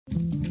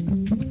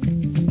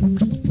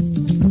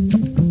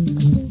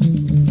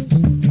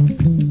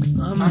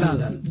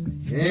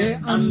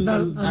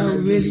andal ana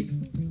weli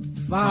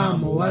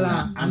faamo wala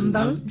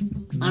andal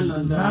ana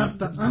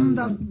darta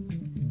andal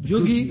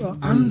jogiiɗo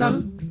andal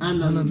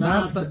ana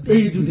darta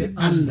ɓeydude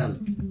andal.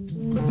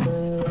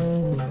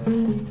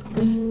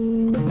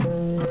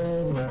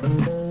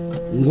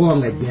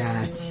 Ngoonga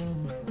jaati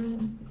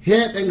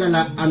heɓe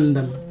ngala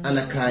andal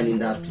ana kaani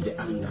dartude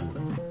andal,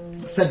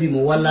 sabi mo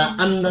wala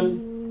andal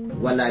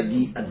wala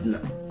bi adna,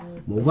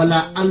 mo wala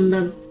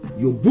andal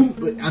yo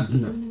bumɗo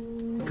adna.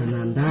 Kana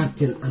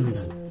darten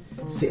andal,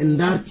 si en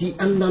darti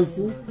andal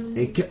fu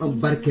en keɓan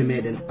barke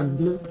meɗen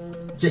adna,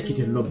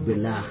 cakkite lobbe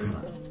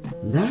lahara.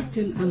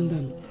 Darten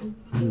andal,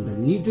 andal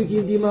ni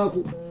jogii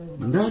ndimako.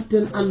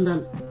 Darten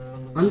andal,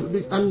 andude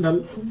andal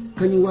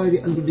kañum wawi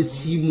andude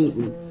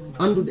simuɗum,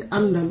 andude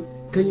andal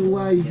kañum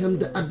wawi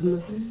hemde adna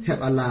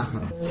heɓa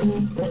lahara.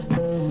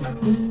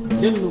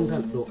 nden no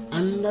ngal ɗo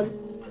andal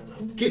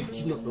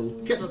kettino ɗon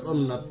keɗa ɗon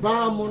na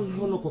baamon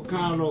hono ko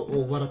kaalo o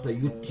warata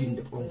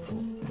yuttinde on ko.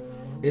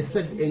 E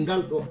sabi e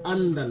ngal ɗo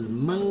andal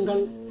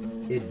mangal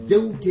e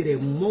dewtere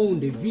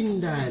mawnde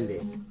windande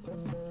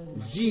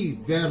J.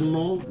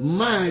 Vernon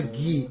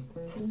Maagi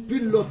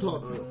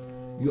pillotoɗo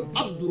yo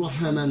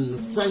Abdourahman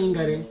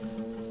Sangare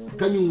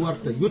kañum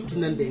warta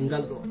yottinande e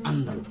ngal ɗo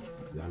andal.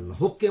 Yo Allah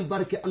hokke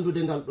barke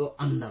andude ngal ɗo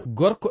andal.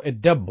 Gorko e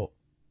debbo,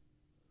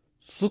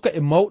 suka e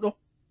mawɗo,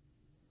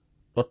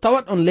 ɗo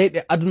tawat on leyɗe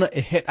aduna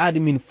e heɗaade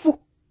min fuu,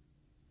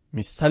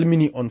 mi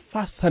salmini on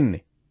faa sanne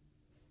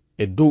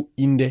e dow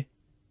inde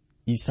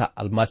Isa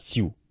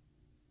Almasihu.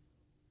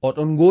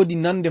 Oɗon ngoodi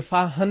nande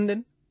faa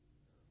hannden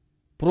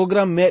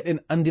programme meɗen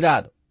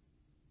andiraaɗo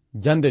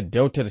jande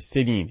dewtere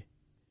seniinde,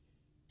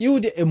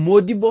 iwde e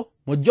modibo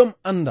mo jom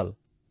andal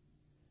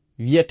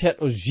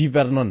wiyeteeɗo J.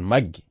 Vernon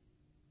Maggi.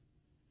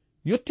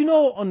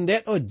 Yottinowo on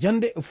ndeɗo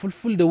jande e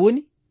fulfulde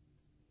woni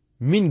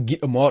min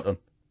giɗo moɗon,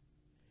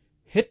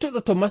 hettoɗo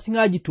to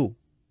masiŋaji to,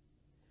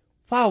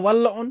 faa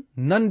walla on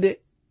nande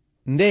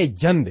nde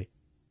jande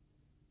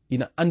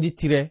ina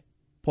anditire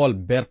Paul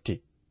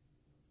Berte,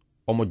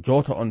 omo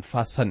jowta on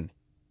faa sanne.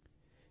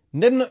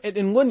 Ndenno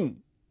eɗen ngoni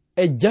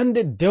e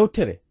jande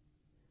dewtere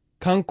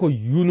kanko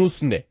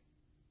Yunus nde,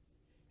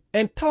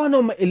 en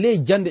tawanoma e ley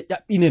jande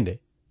ƴaɓɓine nde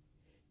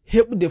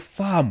heɓude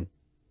faamu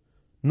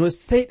no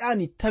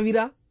seyɗani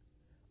tawira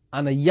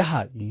ana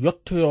yaha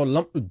yottoyo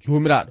lamɗo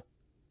jomiraɗo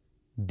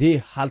de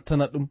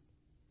haltana ɗum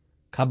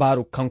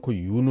kabaru kanko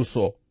Yunus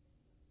o.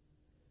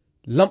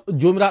 Lamɗo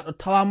jomiraɗo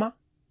tawama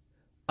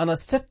ana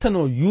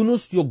settano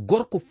Yunus yo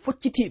gorko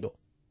foccitiɗo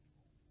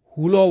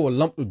hulowo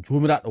lamɗo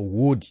jomiraɗo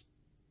woodi.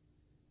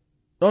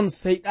 ɗon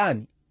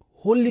seyɗani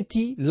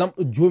holliti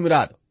lamɗo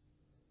jomiraɗo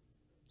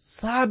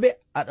saabe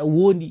aɗa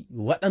wondi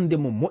waɗande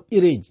mo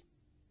moƴƴereji,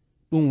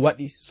 ɗum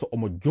waɗi so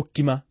omo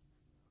jokkima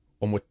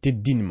omo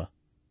teddinima.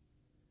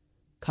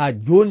 Ka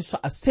joni so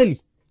a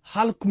seli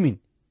halkumin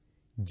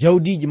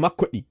jawdiji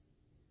makko ɗi,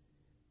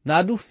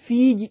 na du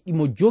fiiji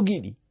ɗimo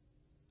jogiɗi,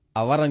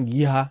 a waran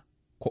yiha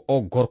ko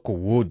o gorko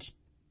woodi.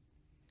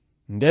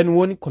 Nden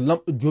woni ko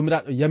lamɗo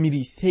jomiraɗo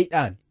yamiri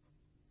seyɗani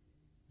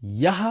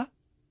yaha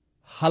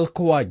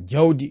halkowa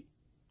jawdi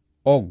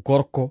o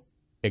gorko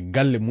e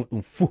galle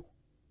muɗum fuu.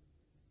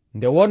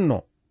 Nde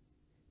wonno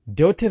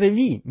dewtere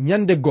wi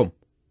nyande gom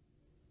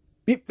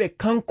ɓiɓɓe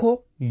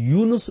kanko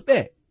Yunus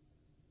ɓe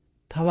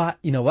tawa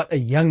ina waɗa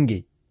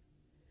yange,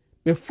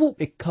 ɓe fuu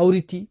ɓe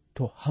kawriti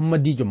to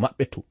hammadijo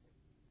maɓɓe to.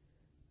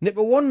 Nde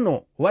ɓe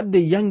wonno wadde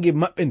yange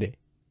maɓɓe nde,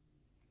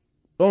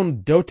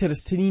 ɗon dewtere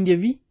seninde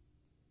wi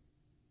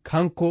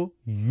kanko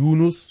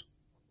Yunus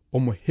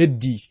omo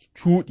heddi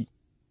cuuɗi.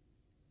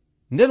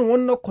 Nden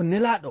wonno ko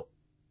nelaɗo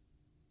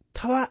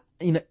tawa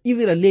ina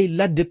iwira ley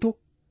ladde to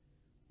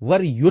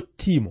wari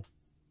yottimo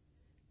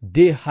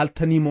de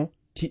haltanimo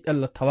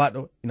tiɗalla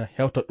tawaɗo ina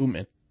hewta ɗum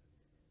en.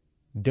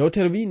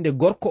 Dewtere wi nde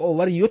gorko o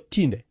wari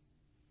yottinde,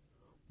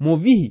 mo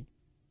wihi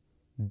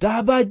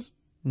daabaji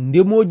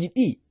ndemoji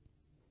ɗi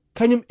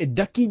kañum e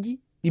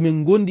dakiji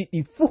ɗimin gondi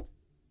ɗi fuu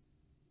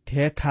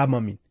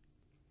tetama min.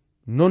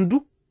 Non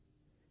du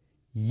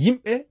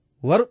yimɓe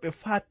waruɓe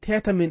faa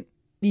teta men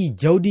ɗi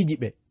jawdiji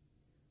ɓe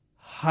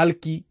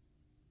halki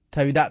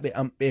tawidaɓe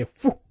am ɓe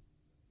fuu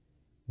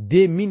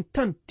de min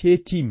tan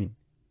tetimin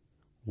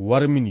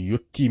warmin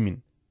yottimin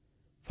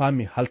faa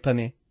mi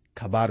haltane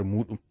kabaru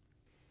muɗum.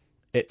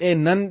 E ɗe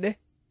nanɗe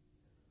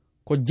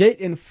ko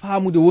jeyɗen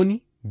faamude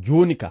woni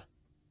joni ka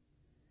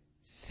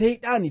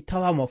seyɗani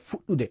tawama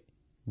fuɗɗude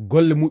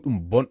golle muɗum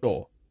bonɗo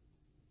o.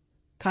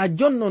 Ka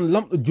jonnon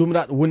lamɗo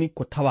jomiraɗo woni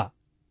ko tawa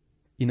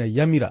ina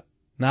yamira,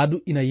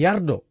 naadu ina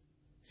yardo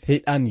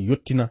seyɗani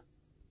yottina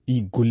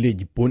ɗi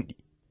golleji bonɗi.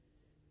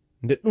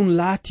 Nde ɗum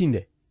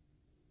laatinde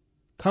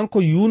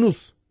kanko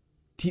Yunus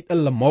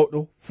tiɗalla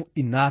mawɗo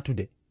fuɗɗi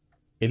naatude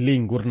e ley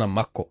gurnam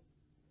makko,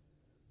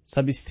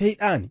 sabi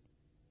seyɗani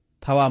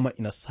tawama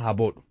ina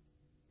saabo ɗum.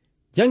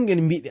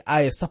 Jangen mbiɗe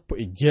aya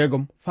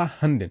 16 faa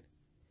hannden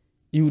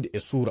iwde e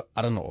suura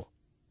arana o.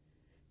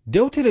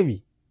 Dewtere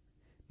wi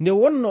nde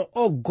wonno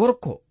o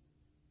gorko,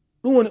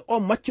 ɗum woni o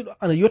maccuɗo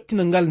ana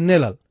yottina ngal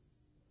nelal,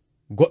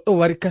 goɗɗo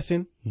wari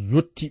kasen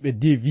yottiɓe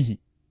de wihi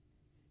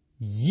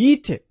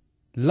yiite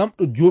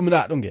lamɗo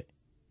jomiraɗo nge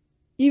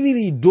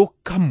iwiri dow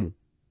kammu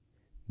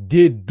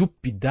de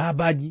duppi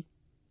daabaji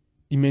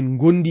ɗimen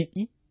gondi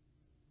ɗi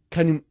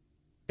kañum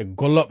e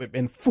golloɓe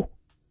ɓen fuu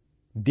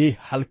de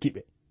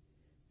halkiɓe.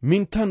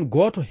 Min tan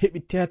goto heɓi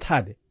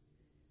tetade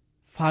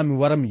faami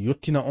wara mi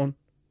yottina on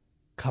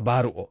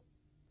kabaru o.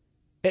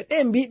 E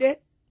ɗe mbiɗe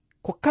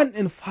ko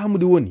kanɗen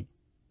faamude woni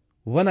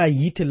wana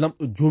yiite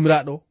lamɗo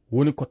jomiraɗo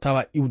woni ko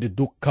tawa iwde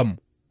dow kammu.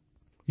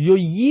 Yo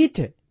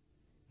yiite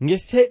nge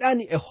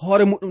seyɗani e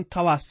hoore muɗum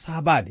tawa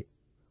sabade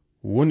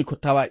woni ko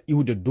tawa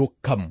iwde dow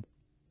kammu.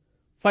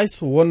 Fay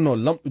so wonno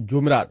lamɗo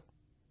jomiraɗo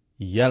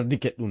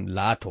yardike ɗum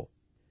laato.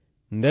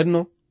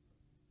 Ndenno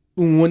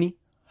ɗum woni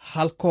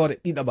halkore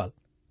ɗiɗaɓal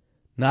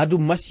na du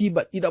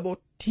masiba ɗiɗaɓo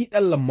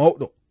tiɗalla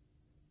mawɗo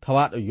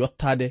tawaɗo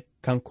yottade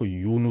kanko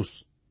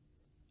Yunus.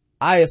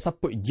 Aya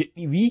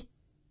 17 wi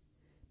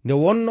nde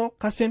wonno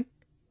kasen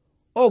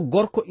o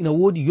gorko ina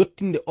wodi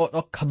yottinde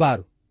oɗo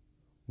kabaru.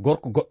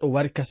 Gorko goɗɗo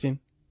wari kasen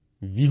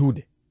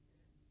wihude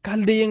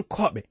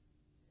kaldeyenkoɓe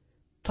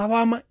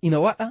tawama ina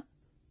waɗa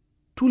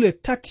tule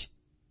tati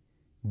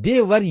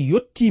de wari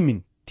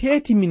yottimin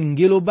teti min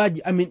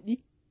ngelobaji amen ɗi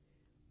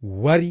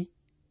wari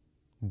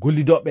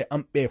gollidoɓe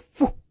am ɓe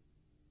fuu.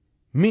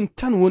 Min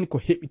tan woni ko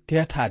heɓi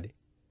tetade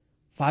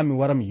faami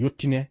wara mi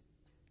yottine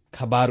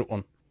kabaru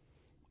on.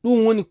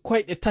 ɗum woni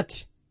koyɗe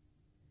tati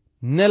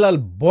nelal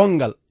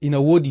bongal ina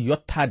wodi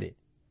yottade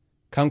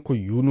kanko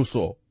Yunus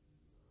o.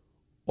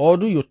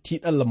 Odu yo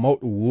tiɗalla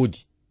mawɗo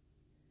woodi.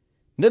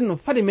 Nden no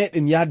fade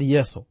meɗen yaade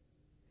yeeso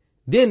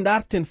de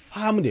darten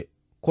faamude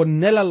ko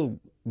nelal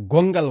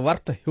gongal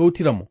warta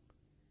hewtiramo.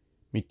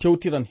 Mi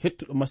tewtiran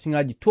hettuɗo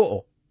masiŋaji to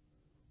o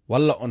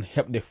walla on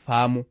heɓde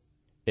faamu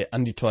e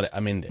anditore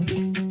amen nde.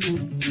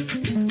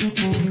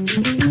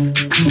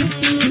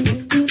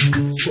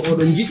 So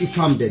oɗon jiɗi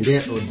famde nde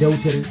ɗo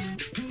dewtere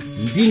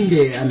binde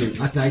e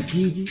amen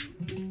atakiji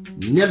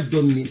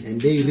neldon min e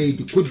ndey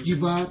reydi Côte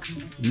d'Ivoire.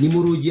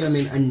 Numéroji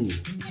amen anni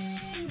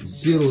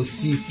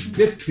 06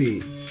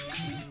 BP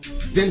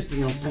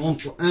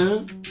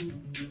 2131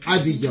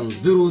 Abidjan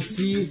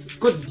 06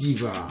 Côte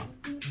d'Ivoire.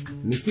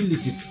 Mi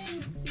fillitito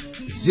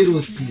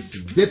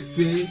 06 BP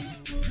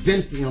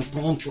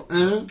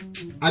 2131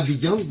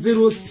 Abidjan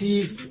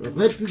 06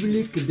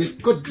 République de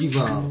Côte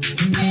d'Ivoire.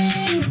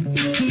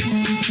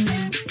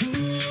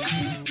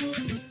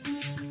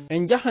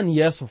 En jahan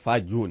yeeso faa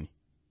joni.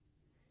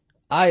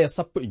 Aya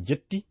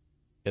 17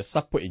 e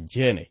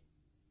 19.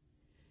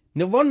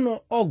 Ne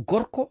wonno o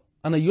gorko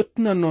ana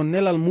yottinanno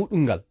nelal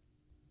muɗum ngal.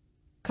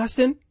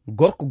 Kasen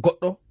gorko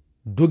goɗɗo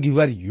dogi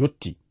wari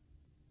yotti.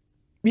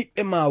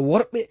 Ɓiɓɓe ma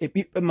worɓe e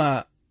ɓiɓɓe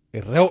ma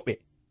rewɓe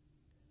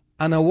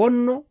ana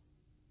wonno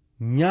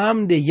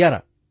ñamde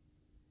yara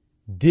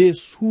de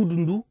suudu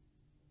ndu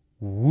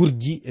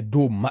wurji e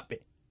dow maɓɓe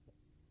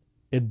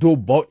e dow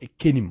bawɗe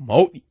keni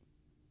mawɗi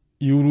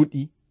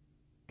iwruɗi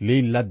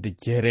ley ladde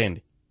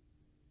jerende.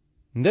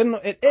 Ndenno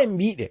e ɗe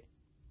mbiɗe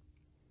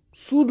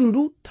suudu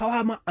ndu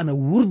tawama ana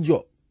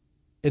wurjo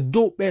e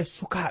dow ɓe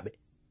sukaɓe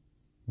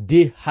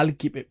de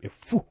halkiɓe ɓe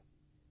fuu.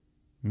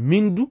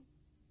 Min du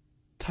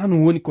tan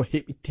woni ko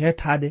heɓi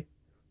tetade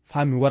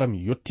faami wara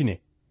mi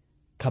yottine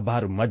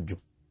kabaru majjum.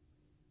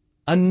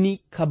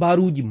 Anni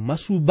kabaruji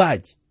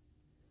masubaji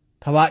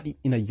tawaɗi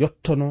ina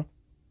yottono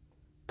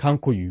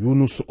kanko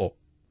Yunus o.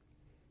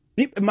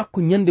 Ɓiɓɓe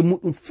makko nyande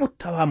muɗum fuu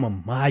tawama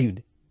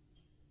maayude.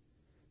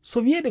 So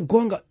wiyede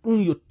gonga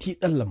ɗum yo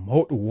tiɗalla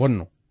mawɗo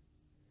wonno.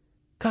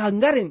 Ka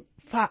ngaren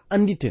fa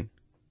anditen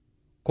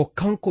ko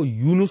kanko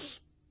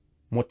Yunus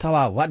mo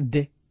tawa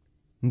wadde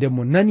nde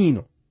mo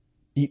nanino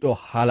ɗiɗo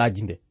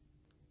haalaji nde.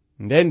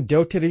 Nden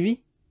dewtere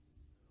wi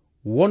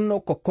wonno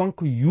ko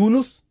kanko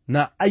Yunus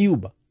na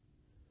Ayuba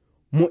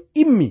mo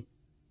immi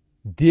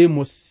de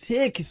mo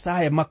seeki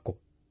saaya makko,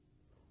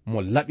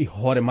 mo laɓi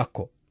hoore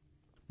makko,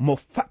 mo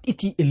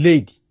faɗɗiti e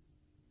leydi,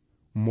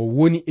 mo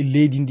woni e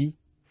leydi ndi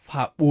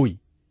faa ɓooyi.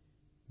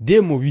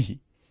 De mo wihi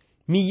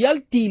mi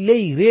yalti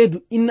ley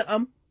reedu inna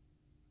am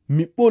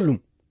mi ɓolum,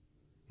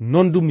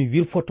 nondu mi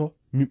wirfoto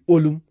mi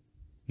ɓolum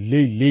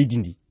ley leydi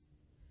ndi.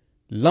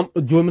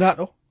 Lamɗo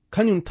jomiraɗo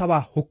kañum tawa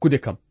hokkude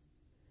kam,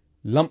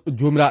 lamɗo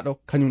jomiraɗo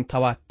kañum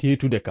tawa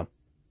tetude kam.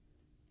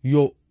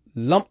 Yo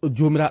lamɗo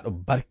jomiraɗo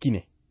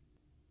barkine,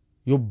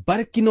 yo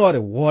barkinore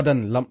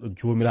wodan lamɗo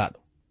jomiraɗo.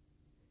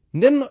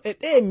 Ndenno e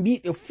ɗe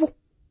mbiɗe fuu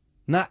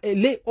na e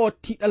ley o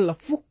tiɗalla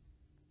fuu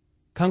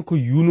kanko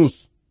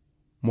Yunus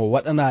mo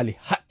waɗanali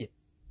haƴƴe,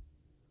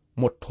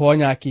 mo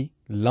toñaki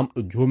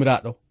lamɗo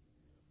jomiraɗo,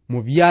 mo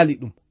wiyali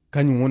ɗum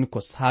kañum woni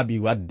ko saabi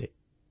wadde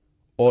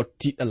o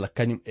tiɗalla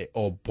kañum e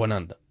o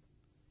bonanda.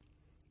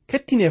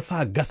 Kettine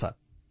faa gasa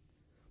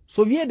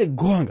so wiyede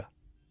gonga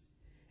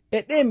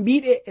e ɗe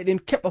mbiɗe eɗen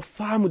keɓa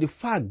faamude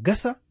faa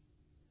gasa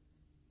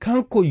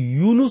kanko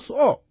Yunus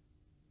o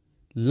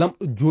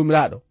lamɗo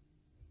jomiraɗo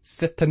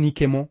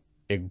settanike mo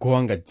e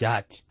gonga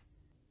jaati.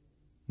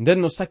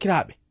 Ndenno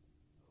sakiraɓe,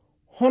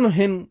 hono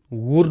hen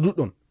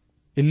worduɗon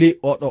e ley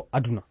oɗo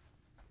aduna,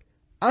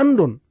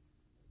 andon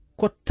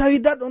ko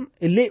tawidaɗon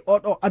e ley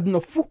oɗo aduna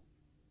fuu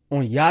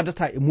on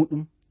yaadata e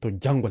muɗum to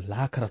jango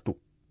laakara to.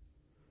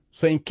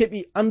 so en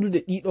keɓi andude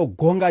ɗiɗo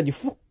gongaji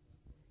fuu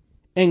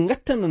en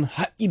gattanon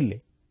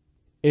haqqille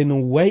e no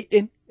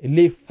wayɗen e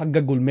ley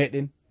faggagol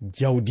meɗen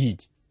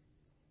jawdiji.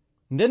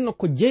 nden no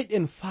ko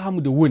jeyɗen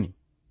faamude woni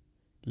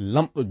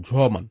lamɗo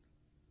joman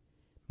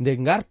nde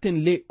garten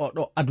ley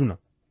oɗo aduna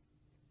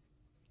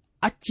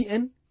acci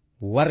en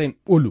waren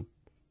ɓolum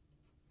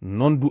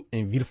non du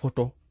en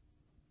wirfoto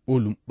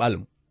ɓolum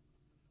ɓalmu.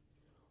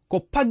 ko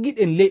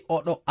paggiɗen ley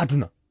oɗo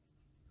aduna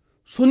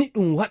soni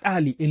ɗum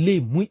waɗali e ley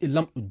muyɗe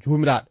lamɗo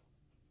jomiraɗo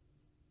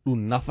ɗum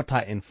nafata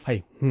en fay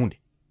hunde.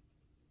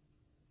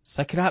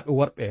 sakiraɓe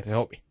worɓe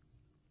rewɓe,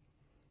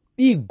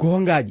 ɗi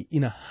gongaji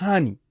ina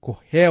hani ko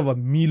heewa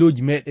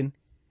miiloji meɗen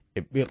e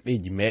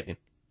ɓerɗeji meɗen.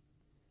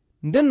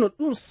 nden no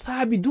ɗum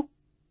saabi du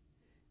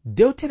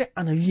dewtere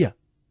ana wiya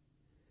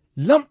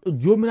lamɗo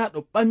jomiraɗo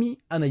ɓami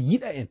ana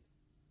yiɗa en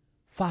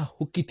faa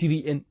hokkitiri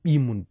en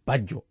ɓimum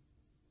bajjo.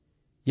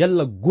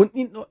 yalla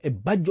gonɗinɗo e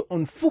bajjo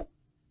on fuu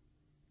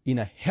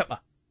ina heɓa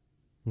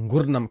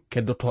gurnam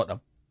keddotoɗam,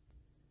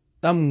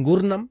 ɗam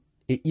gurnam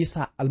e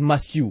isa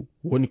almasihu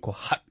woni ko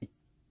haɓɓi.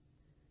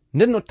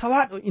 nden no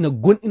tawaɗo ina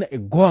gonɗina e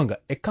goonga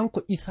e kanko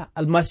isa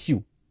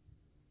almasihu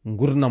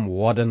gurnam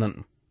wodanan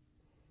ɗum.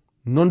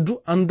 non du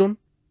andon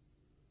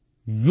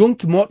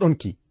yonki moɗon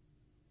ki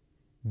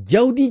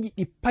jawdiji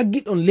ɗi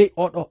paggiɗon ley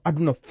oɗo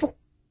aduna fuu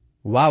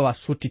wawa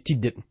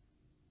sottitidde ɗum.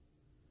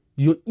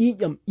 yo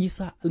ƴiƴam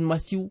isa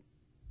almasihu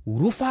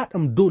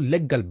rufaɗam dow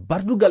leggal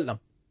bardugal ɗam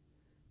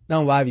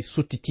ɗan wawi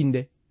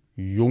sottitinde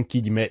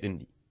yonkiji meɗen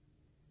ɗi.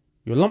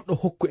 yo lamɗo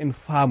hokku en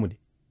faamude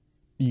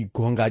ɗi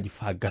gongaji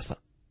faa gasa.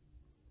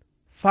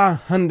 faa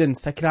handen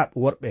sakiraɓe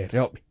worɓe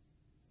rewɓe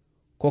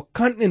ko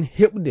kanɗen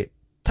heɓude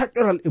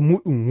taƴoral e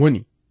muɗum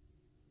woni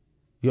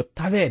yo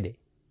taweede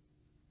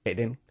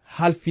eɗen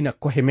halfina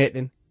kohe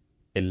meɗen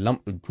e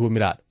lamɗo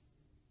jomiraɗo.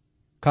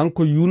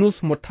 kanko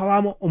Yunus mo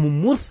tawama omo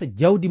mursa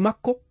jawdi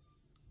makko,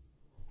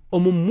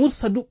 omo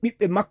mursa du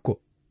ɓiɓɓe makko,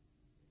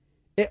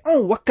 e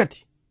on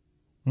wakkati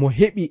mo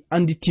heɓi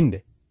anditinde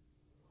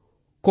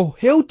ko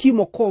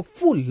hewtimo ko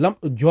fuu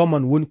lamɗo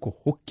joman woni ko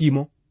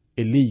hokkimo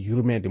e ley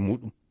yurmede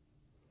muɗum.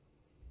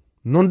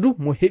 non du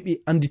mo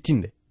heɓi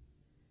anditinde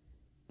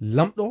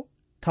lamɗo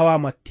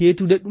tawama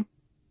tetude ɗum,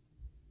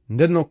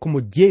 nden non komo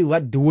jeeyi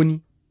wadde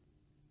woni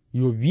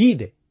yo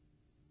wiide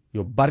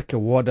yo barke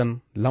wodan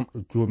lamɗo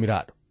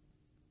jomiraɗo.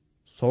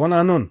 so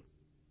wona noon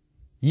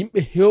yimɓe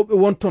hewɓe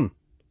wonton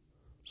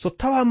so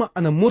tawama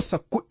ana mursa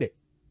kuɗɗe,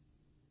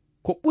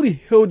 ko ɓuri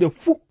hewde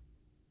fuu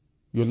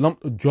yo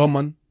lamɗo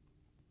joman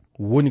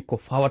woni ko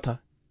fawata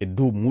e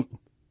dow muɗum.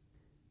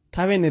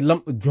 tawene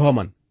lamɗo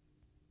joman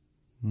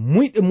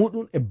muyɗe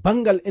muɗum e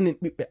bangal enen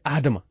ɓiɓɓe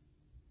adama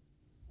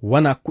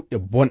wana kuɗɗe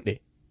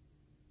bonɗe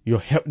yo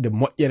heɓde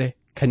moƴƴere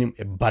kañum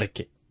e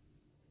barke.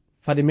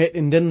 fade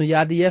meɗen nden no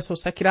yaade yeeso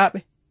sakiraɓe,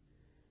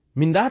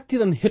 min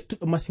dartiran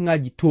hettuɗo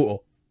masiŋaji to o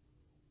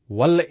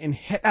walla en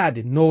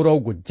heɗade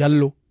nowrawgo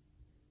jallo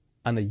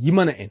ana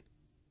yimana en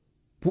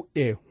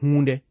puɗɗe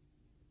hunde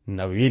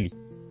na weli.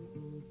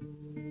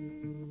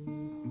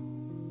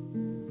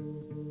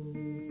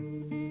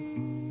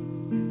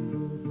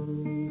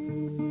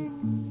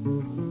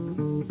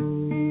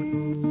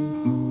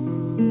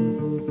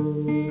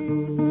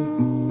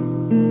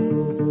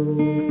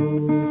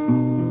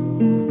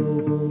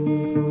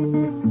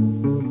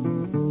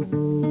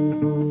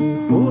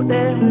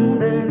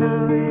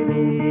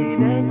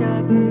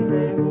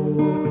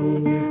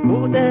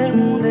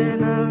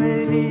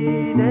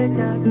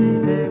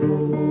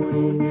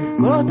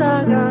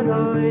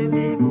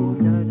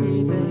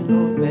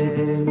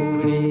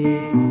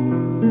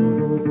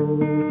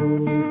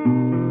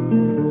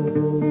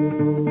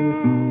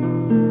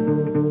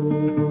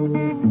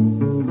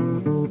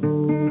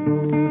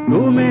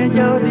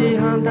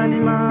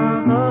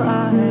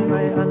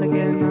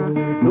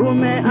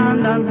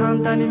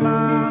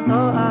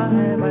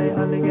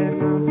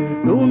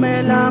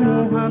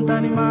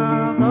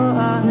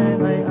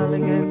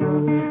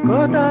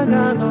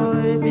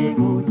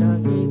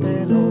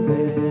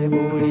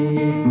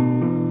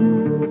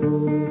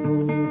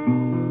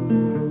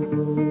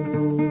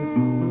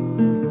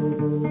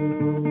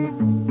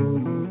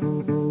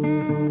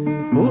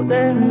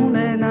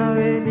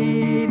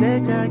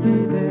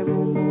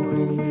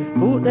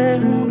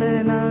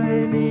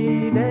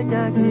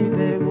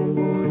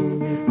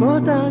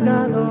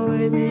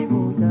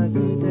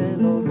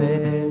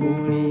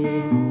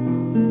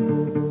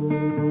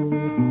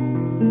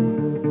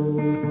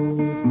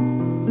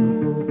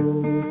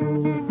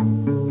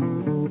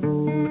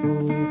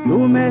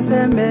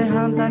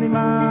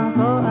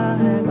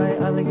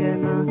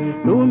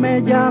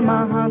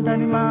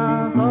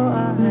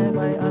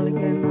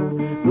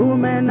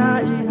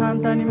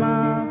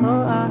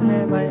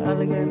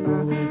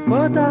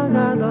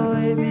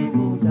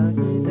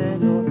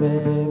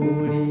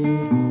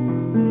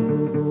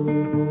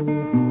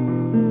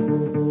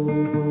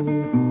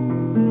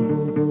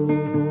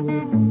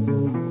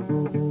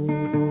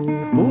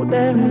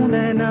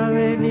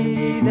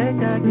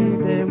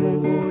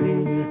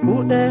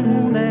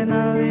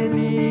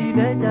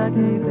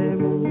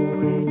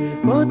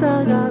 Kota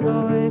ga do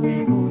e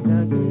bi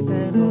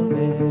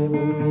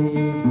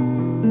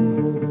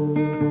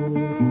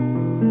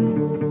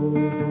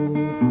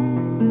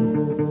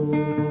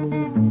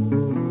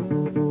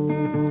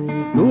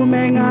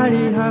Lume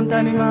ngari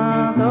hamtani ma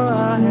so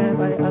ahe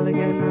bai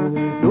algena.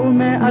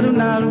 Lume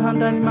arunaru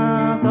hamtani ma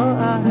so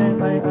ahe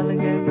bai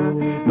algena.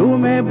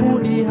 Lume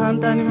budi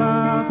hamtani ma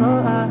so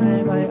ahe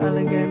bai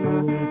algena.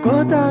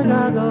 Kota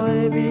ga do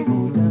ebi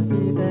kuja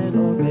kite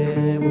lo be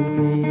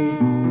budi.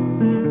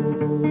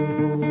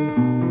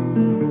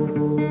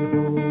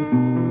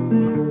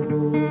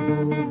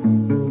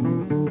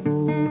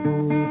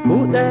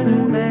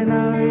 Hunde na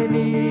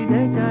eli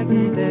de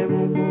kite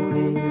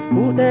mubudi.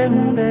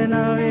 Hunde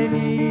na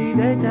eli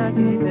de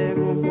kite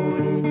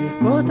mubudi.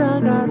 Kota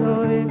ga do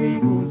ebi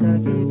kuja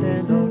kite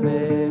lo be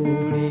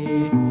budi.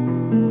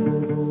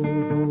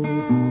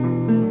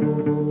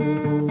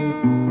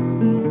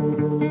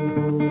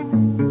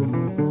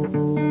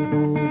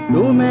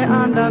 Lume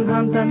andan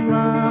hamtani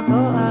ma so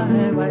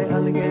ahe bai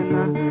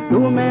algena.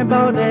 Lume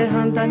baude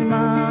hamtani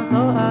ma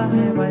so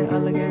ahe bai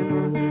algena.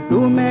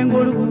 Lume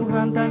ngurgu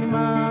hamtani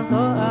ma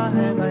so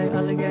ahe bai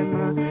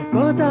algena.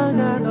 Kota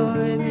ga do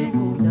ebi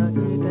kuja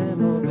kite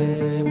lo be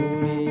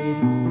budi.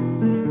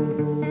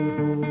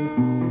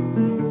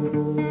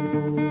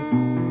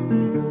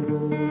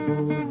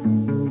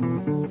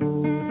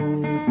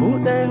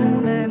 Hunde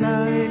na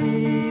eli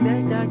de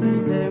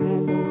kite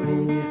mubudi.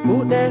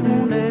 Hunde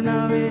na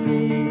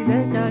eli de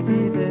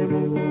kite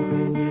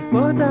mubudi.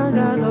 Kota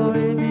ga do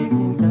ebi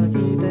kuja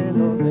kite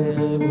lo be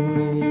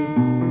budi.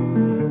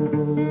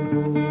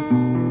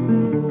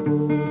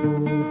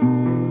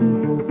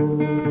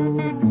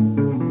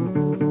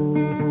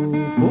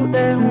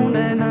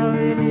 Hunde na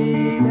eli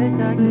de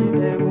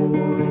kite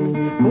mubudi.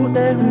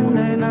 Hunde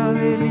na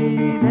eli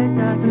de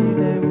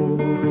kite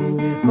mubudi.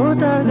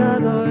 Kota ga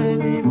do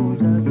ebi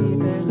kuja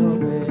kite lo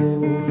be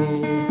budi.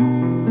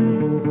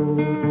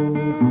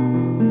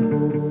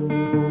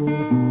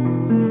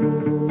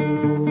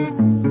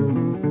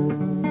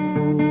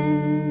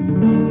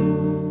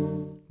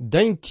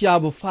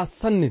 dañtiyaabu faa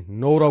sanne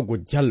nowrago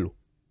jallo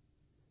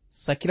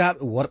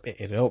sakiraaɓe worɓe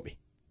e rewɓe.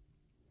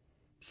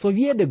 So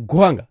wiyeede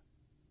goonga,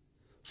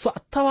 so a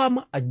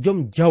tawaama a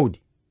jom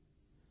jawdi,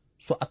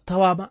 so a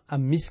tawaama a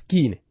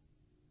miskiine,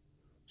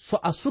 so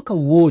a suka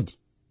woodi,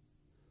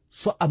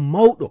 so a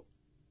mawɗo,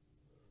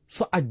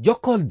 so a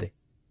jokkolde,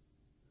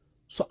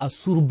 so a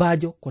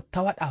surbaajo ko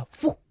tawaɗaa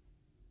fuu,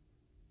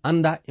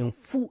 annda en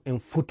fuu en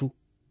fotu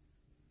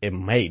e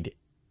mayde.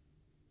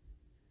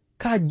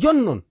 Ka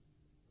jonnon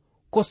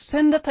ko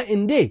sendata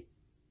en nde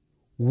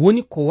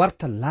woni ko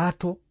warta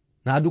laato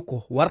naadu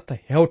ko warta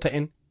hewta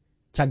en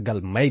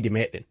caggal mayde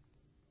meɗen.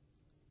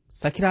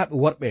 Sakiraaɓe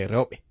worɓe e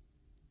rewɓe,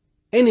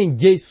 enen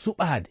jeyi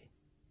suɓaade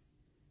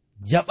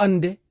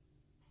jaɓande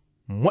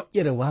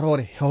moƴƴere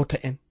waroore hewta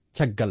en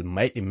caggal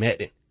mayɗe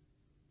meɗen.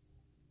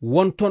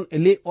 Wonton e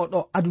ley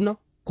oɗo aduna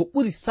ko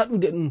ɓuri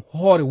saɗude ɗum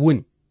hoore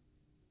woni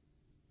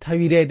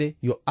tawireede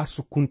yo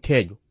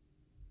asukunteejo.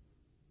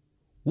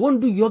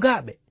 Wondu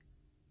yogaaɓe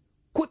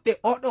kuɗɗe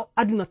oɗo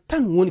aduna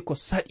tan woni ko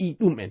saɗi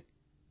ɗum en.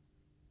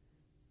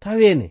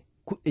 Taweene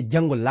kuɗɗe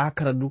jango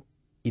laakara du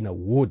ina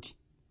woodi.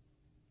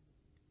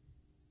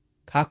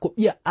 Ka ko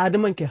ɓiya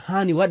adamanke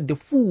haani wadde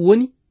fuu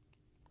woni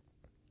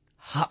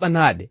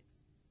haɓanaade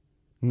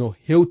no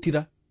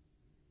hewtira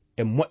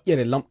e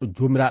moƴƴere lamɗo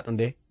jomiraɗo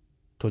nde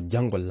to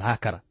jango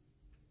laakara.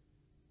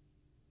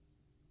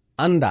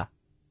 Anda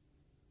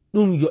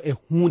ɗum yo e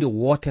hunde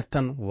wotere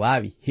tan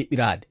waawi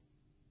heɓiraade,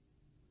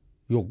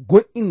 yo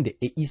gonɗinde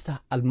e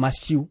Isa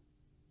almasihu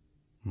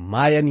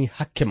mayani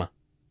hakke ma.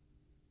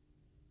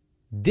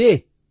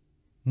 De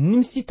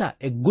nimsita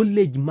e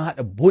golleji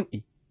maɗa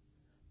bonɗi,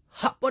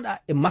 haɓɓoɗa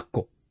e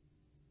makko,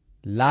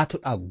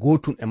 laatoɗa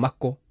gotun e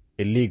makko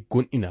e ley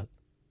gonɗinal.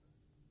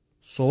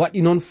 So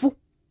waɗi noon fuu,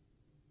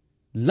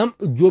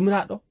 lamɗo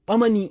jomiraɗo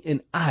ɓamani en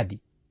aadi,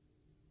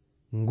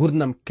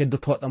 gurnam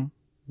keddotoɗam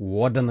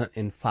wodanan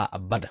en faa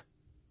abada.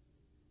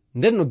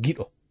 Nden no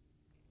giɗo,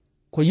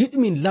 ko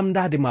yiɗumin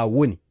lamdade ma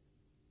woni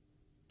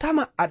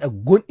tama aɗa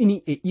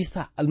gonɗini e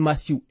Isa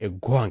almasihu e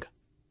goonga.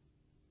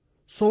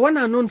 So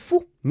wana noon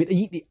fuu, miɗa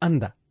yiɗi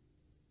anda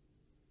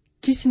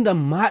kisindam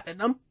maɗa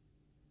ɗam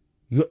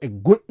yo e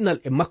gonɗinal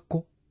e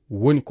makko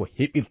woni ko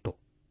heɓirto,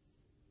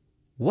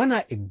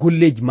 wana e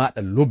golleji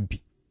maɗa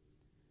lobbi,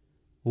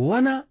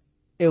 wana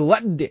e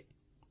waɗde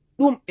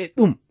ɗum e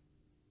ɗum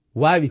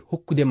wawi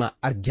hokkude ma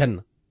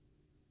arjanna.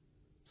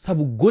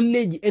 Sabu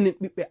golleji enen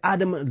ɓiɓɓe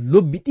adama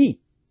lobbi ɗi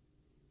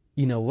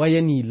ina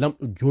wayani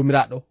lamɗo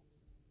jomiraɗo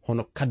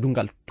hono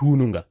kaddungal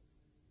tunungal.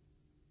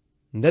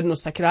 Nden no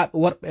sakiraɓe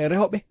worɓe e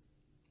rewɓe,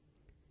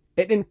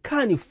 eɗen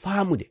kaani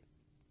faamude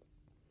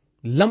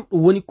lamɗo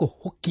woni ko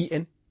hokki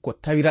en ko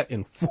tawirat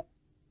en fuu.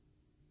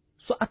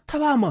 So a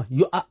tawama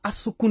yo a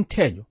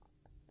asukuntejo,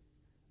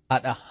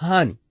 aɗa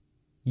haani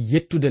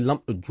yettude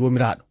lamɗo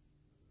jomiraɗo.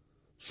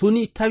 So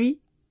ni tawi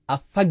a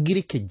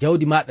faggirike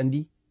jawdi maɗa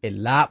ndi e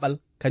laaɓal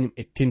kañum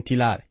e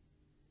tentilare.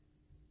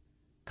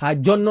 Ka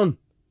jonnon,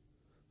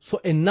 so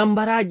e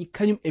nambaraji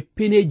kañum e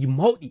peneji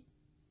mawɗi,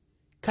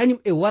 kañum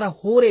e wara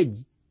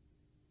hooreji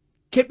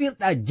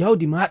keɓirɗa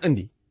jawdi maɗa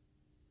ndi,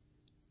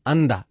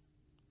 anda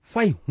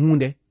fay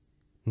hunde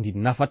ndi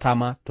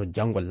nafatama to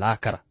jango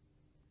laakara.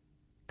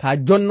 ka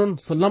jonnon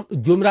so lamɗo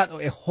jomiraɗo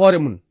e hoore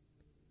mum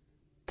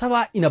tawa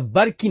ina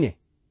barkine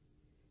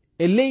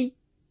e ley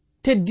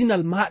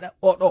teddinal maɗa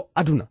oɗo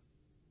aduna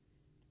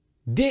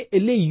de e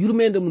ley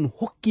yurmede mum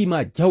hokkima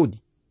jawdi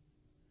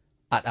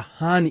aɗa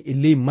haani e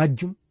ley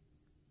majjum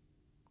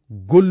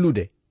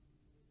gollude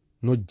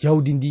no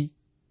jawdi ndi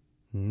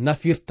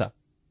nafirta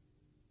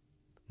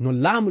no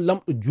laamu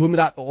lamɗo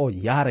jomiraɗo o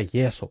yaara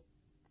yeeso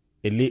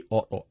e ley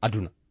oɗo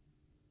aduna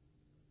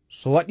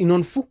so waɗi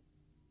noon fuu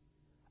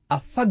a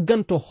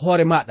fagganto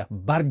hoore maɗa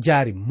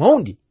barjaari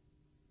mawndi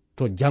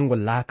to janngo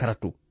laakara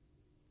to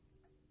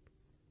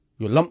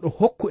yo lamɗo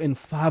hokku en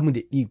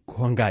faamude ɗi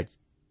gongaji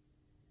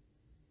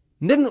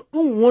nden no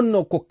ɗum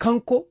wonno ko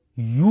kanko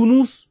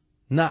yunus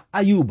na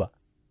ayuba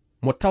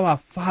mo tawa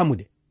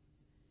faamude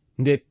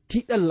nde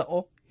tiɗalla o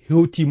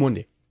hewtimo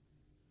nde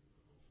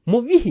mo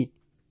wihi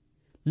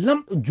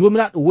lamɗo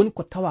jomiraɗo woni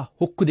ko tawa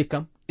hokkude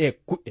kam ɗe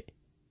kuɗɗe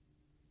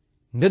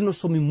nden no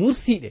somi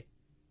mursiɗe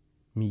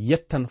mi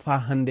yettan faa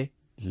hande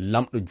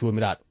lamɗo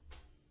jomiraɗo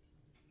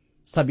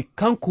sabi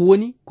kanko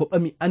woni ko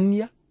ɓami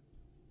anniya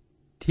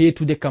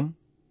tetude kam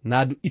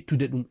naadu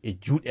ittude ɗum e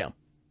juuɗe am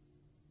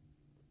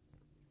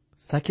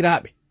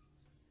sakiraɓe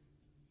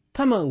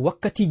tama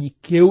wakkatiji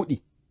kewɗi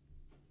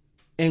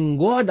en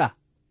gooda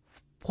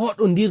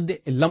poɗodirde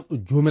e lamɗo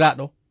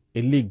jomiraɗo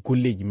e ley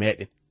golleji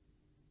meɗen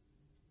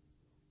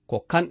ko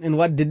kanɗen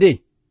wadde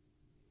de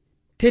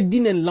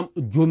teddinen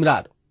lamɗo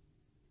jomiraɗo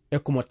e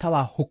komo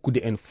tawa hokkude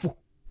en fuu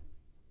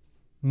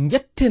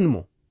jetten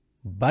mo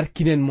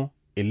barkinen mo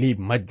e ley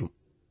majjum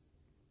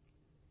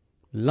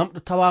lamɗo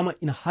tawama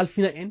ina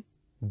halfina en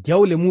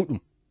jawle muɗum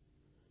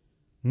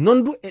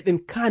non du eɗen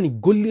kaani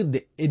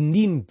gollirde e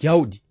ndin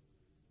jawdi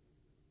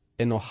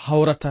eno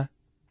hawrata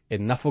e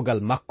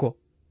nafogal makko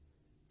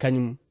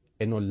kañum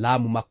eno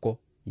laamu makko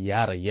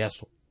yaara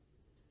yeeso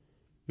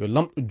yo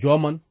lamɗo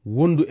jooman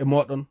wondu e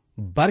moɗon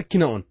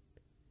barkina on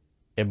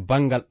e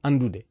bangal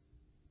andude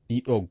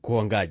ɗiɗo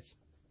gongaji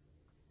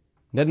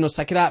nden no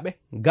sakiraɓe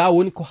ga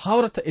woni ko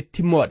hawrata e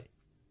timmoɗe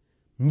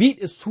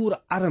mbiɗe suura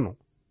arano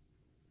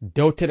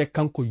dewtere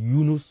kanko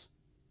yunus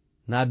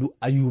naadu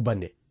ayuba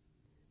nde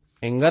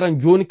en garan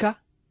joni ka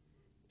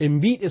e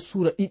mbiɗe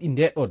suura ɗiɗi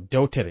ndeɗo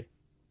dewtere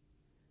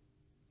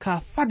ka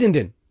fade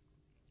nden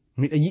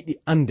miɗa yiɗi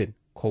anden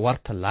ko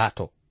warta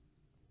laato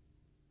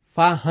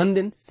faa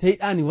handen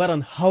seyɗani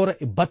waran hawra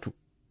e batu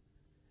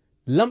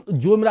lamɗo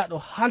jomiraɗo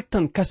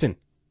haltan kasen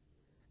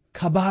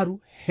kabaru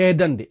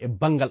heedande e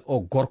bangal o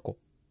gorko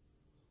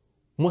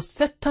mo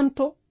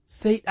settanto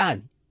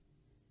seyɗani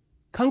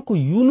kanko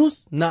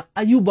yunus na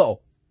ayuba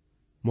o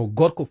mo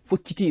gorko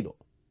foccitiɗo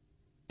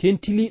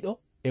tentiliɗo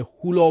e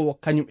hulowo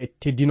kañum e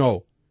teddinowo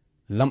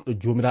lamɗo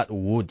jomiraɗo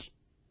woodi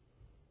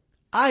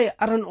aya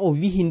aran o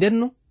wihi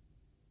ndenno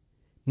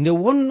nde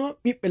wonno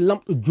ɓiɓɓe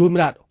lamɗo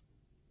jomiraɗo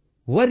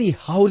wari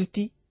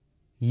hawriti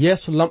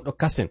yeeso lamɗo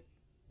kasen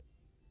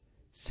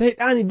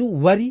seyɗani du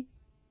wari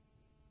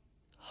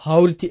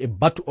hawriti e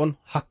batu on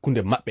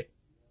hakkunde maɓɓe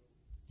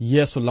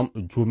yeeso lamɗo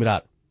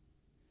jomiraɗo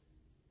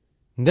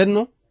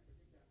ndenno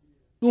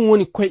ɗum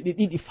woni koyɗe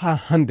ɗiɗi faa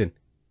handen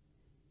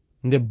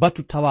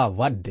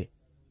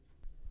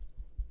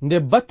nde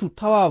batu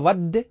tawa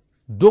wadde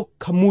dow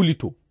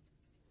kamulito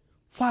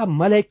faa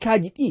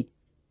malaikaji ɗi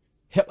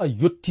heɓa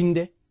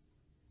yottinde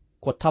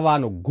ko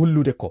tawano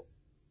gollude ko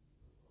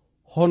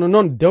hono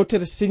noon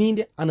dewtere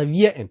seninde ana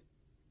wiya en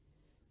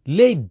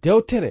ley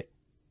dewtere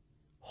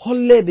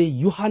hollede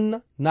yuhanna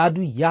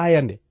naadu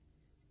yayande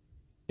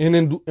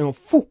enen du en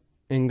fuu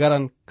en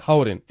garan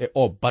kawren e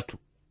o batu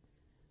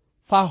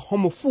faa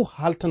homo fuu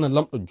haltana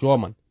lamɗo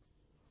jooman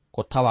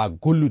ko tawa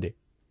gollude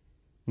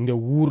nde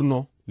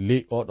wurno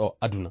ley oɗo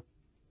aduna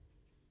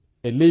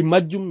e ley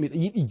majjum miɗa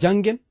yiɗi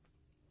jangen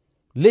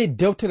ley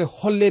dewtere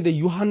hollede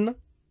yuhanna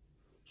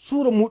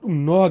suura muɗum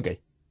noogay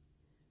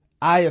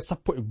aya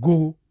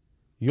 11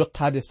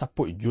 yottade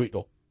 15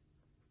 ɗo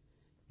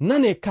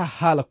nane ka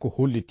haala ko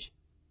holliti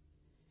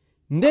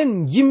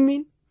nden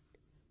jimmin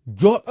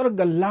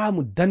joɗorgal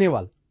laamu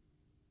danewal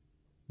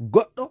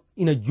goɗɗo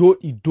ina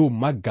jooɗi dow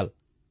maggal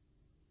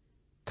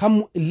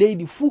kammu e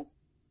leydi fuu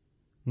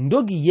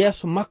ndogi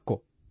yeeso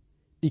makko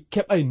ɗi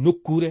keɓay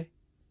nokkure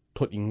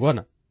to ɗi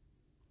ngona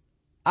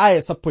aya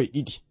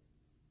 12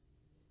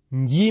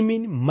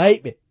 njimin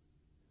mayɓe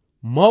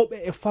mawɓe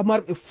e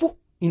famarɓe fuu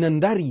ina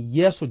ndari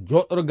yeeso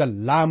joɗorgal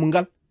laamu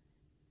ngal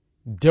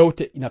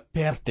dewte ina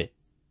perte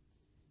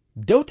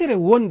dewtere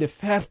wonde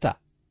ferta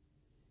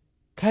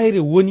kayre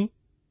woni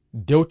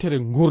dewtere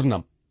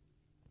ngurnam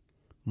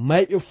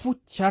mayɓe fuu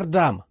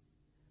cardama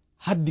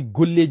haddi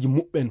golleji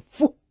muɓɓen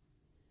fuu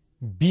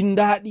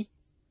bindaɗi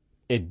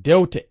e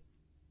dewte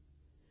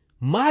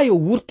maayo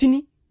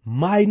wurtini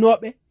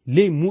maynoɓe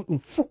ley muɗum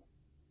fuu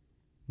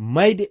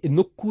mayde e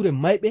nokkure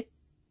mayɓe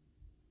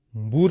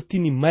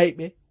mburtini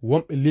mayɓe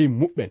wonɓe ley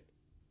muɓɓen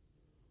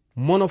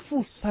mono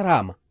fuu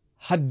sarama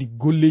haddi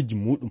golleji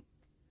muɗum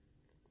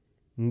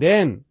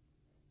nden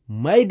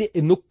mayde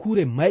e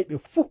nokkure mayɓe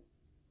fuu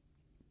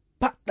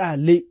paɗɗa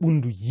ley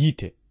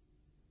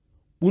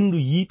ɓundu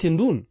yiite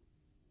ndun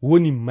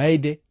woni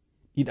mayde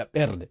ɗiɗa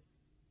ɓerde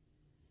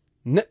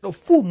neɗɗo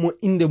fuu mo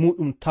inde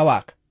muɗum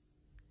tawaka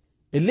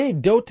e ley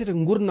dewtere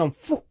gurnam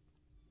fuu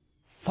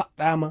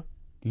faɗɗama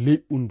ley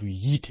ɓundu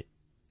yiite.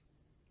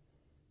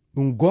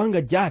 ɗum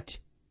gonga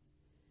jaati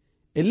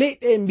e ley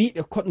ɗe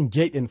mbiɗe ko ɗum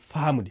jeyɗen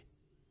faamude.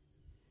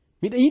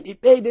 miɗa yiɗi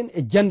ɓeyden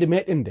e jande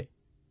meɗen nde.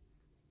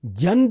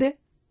 jande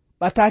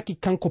ɓataki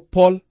kanko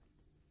Paul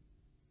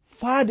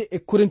faade e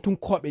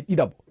Korintunkoɓe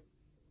ɗiɗaɓo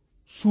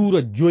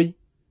suura 5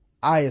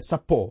 aya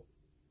 10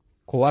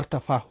 ko warta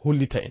fa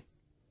hollita en.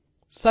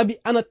 sabi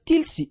ana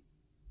tilsi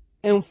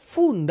en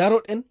fuu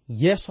daroɗen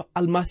yeeso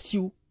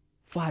almasihu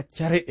fa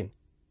careɗen.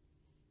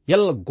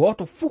 yalla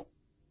goto fuu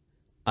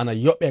ana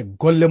yoɓe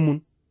golle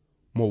mum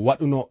mo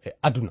waɗuno e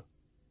aduna,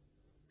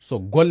 so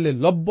golle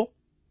lobbo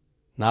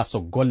na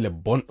so golle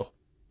bonɗo.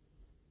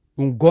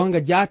 ɗum gonga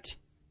jaati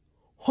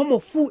homo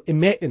fuu e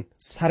meɗen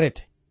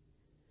sarete,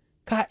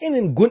 ka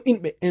enen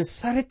gonɗinɓe en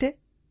sarete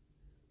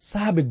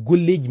saabe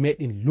golleji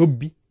meɗen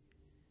lobbi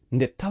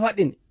nde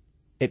tawaɗen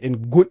eɗen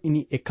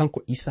gonɗini e kanko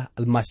Isa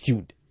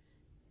almasihude.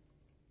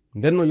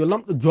 ndenno yo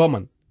lamɗo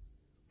joman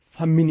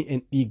fammini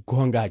en ɗi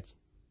gongaji.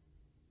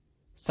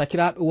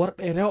 sakiraɓe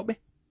worɓe e rewɓe,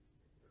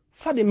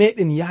 fade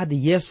meɗen yahde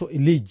yeeso e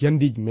ley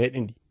jandeji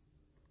meɗen ɗi.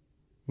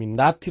 min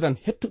dartiran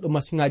hettuɗo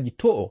masiŋaji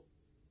to o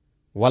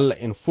walla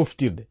en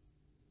foftirde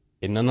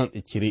e nananɗe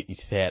cireɗi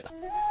seeɗa.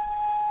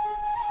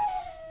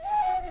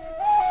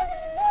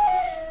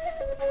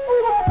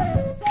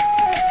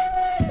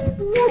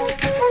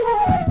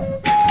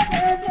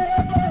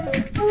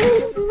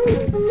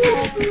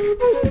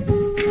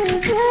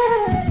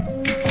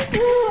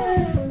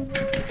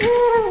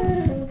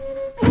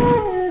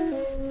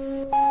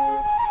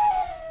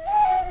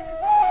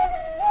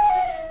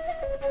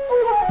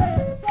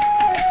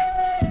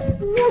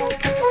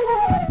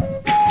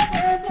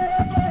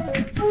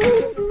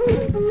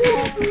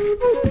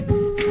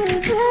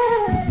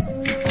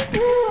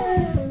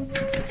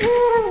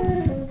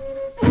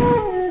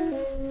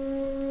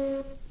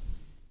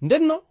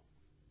 ndenno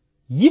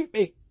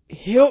yimɓe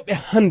hewɓe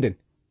hannden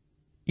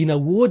ina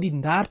woodi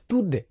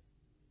darturde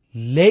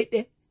leyɗe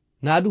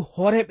naa du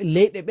horeɓe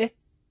leyɗe ɓe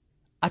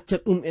acca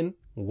ɗum en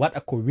waɗa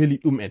ko weli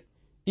ɗum en.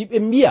 iɓe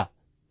mbiya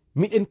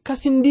miɗen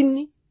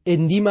kasindinni e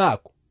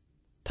ndimaako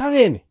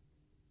tawene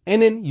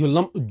enen yo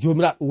lamɗo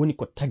jomiraɗo woni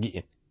ko tagi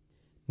en.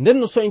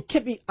 ndenno so en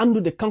keɓi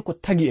andude kanko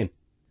tagi en,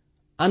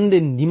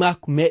 anden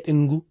ndimaako meɗen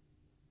ngu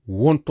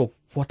wonto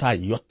fota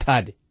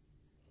yottade.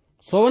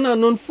 so wona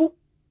non fuu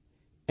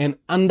en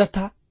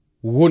andata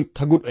won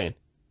taguɗo en.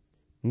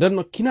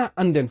 ndenno kina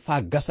anden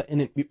fa gasa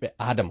enen ɓiɓɓe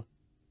adama.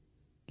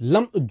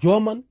 lamɗo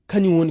joman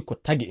kañum woni ko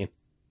tagi en.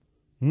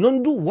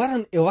 non du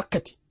waran e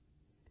wakkati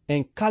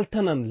en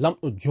kaltanan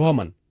lamɗo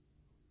joman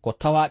ko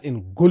tawaɗen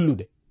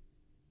gollude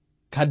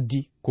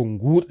kaddi ko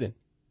nguurɗen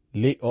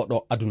ley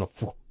oɗo aduna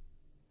fuu.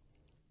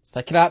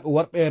 sakiraɓe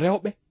worɓe e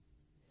rewɓe,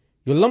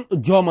 yo lamɗo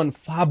joman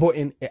faabo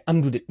en e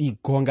andude ɗi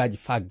gongaji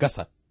fa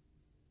gasa.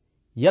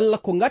 yalla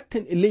ko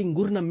gatten e ley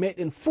gurnam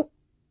meɗen fuu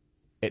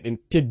eɗen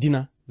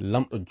teddina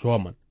lamɗo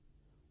joman.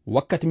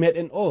 wakkati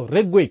meɗen o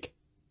reggoyke,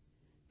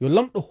 yo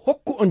lamɗo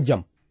hokku on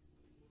jam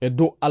e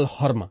dow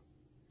alhorma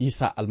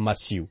Isa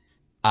almasihu.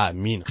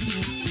 amina.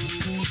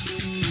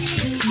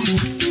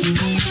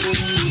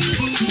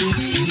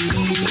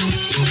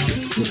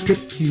 ko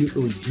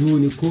kettiniɗo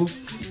joni ko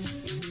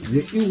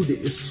yo iwde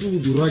e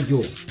suudu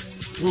radio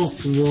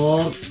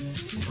transwor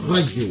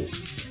radio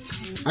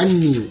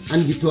anni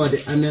anditode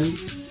amen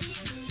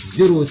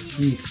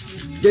 06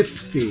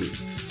 BP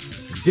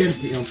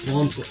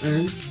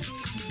 2131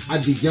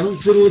 Abidjan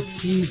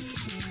 06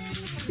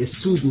 e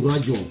suudu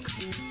radio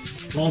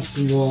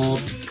transwor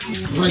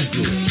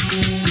radio.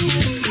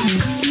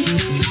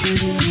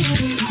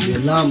 yo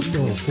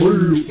lamɗo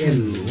hollu en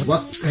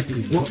wakkati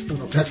goɗɗo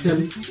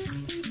kasel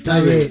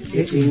tawe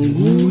eɗen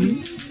nguuri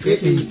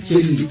eɗen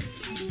celli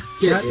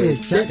ceɗe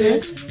ceɗe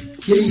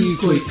ceyi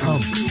koye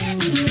am.